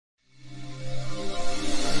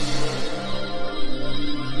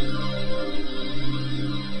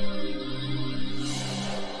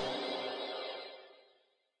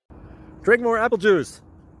drink more apple juice,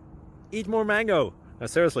 eat more mango. No,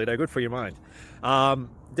 seriously, they're good for your mind.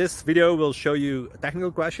 This video will show you a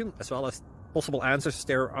technical question as well as possible answers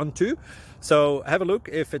thereunto. So have a look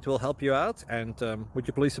if it will help you out, and would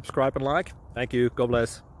you please subscribe and like? Thank you. God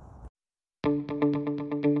bless.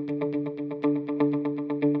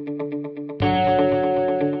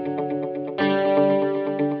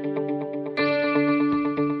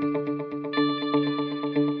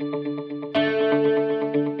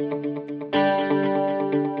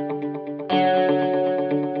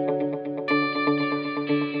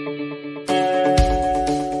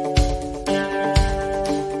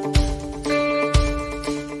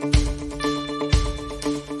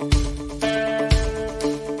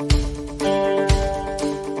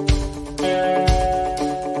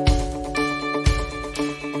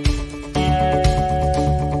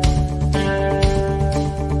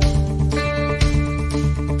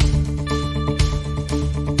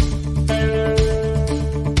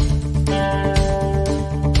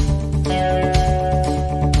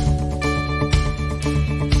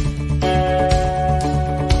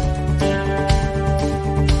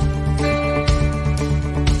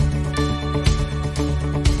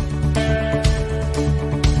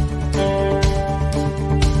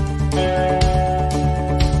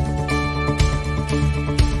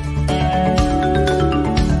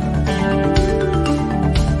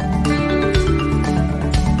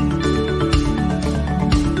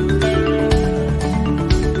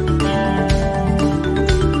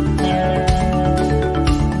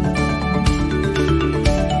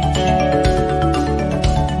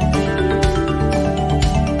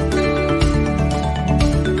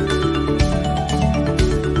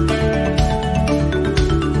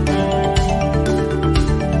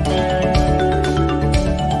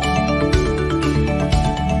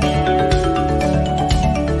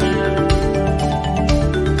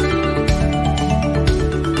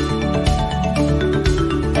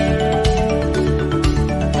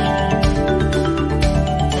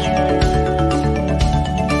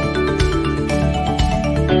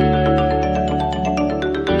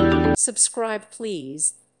 Subscribe,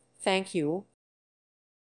 please. Thank you.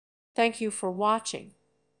 Thank you for watching.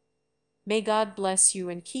 May God bless you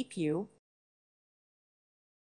and keep you.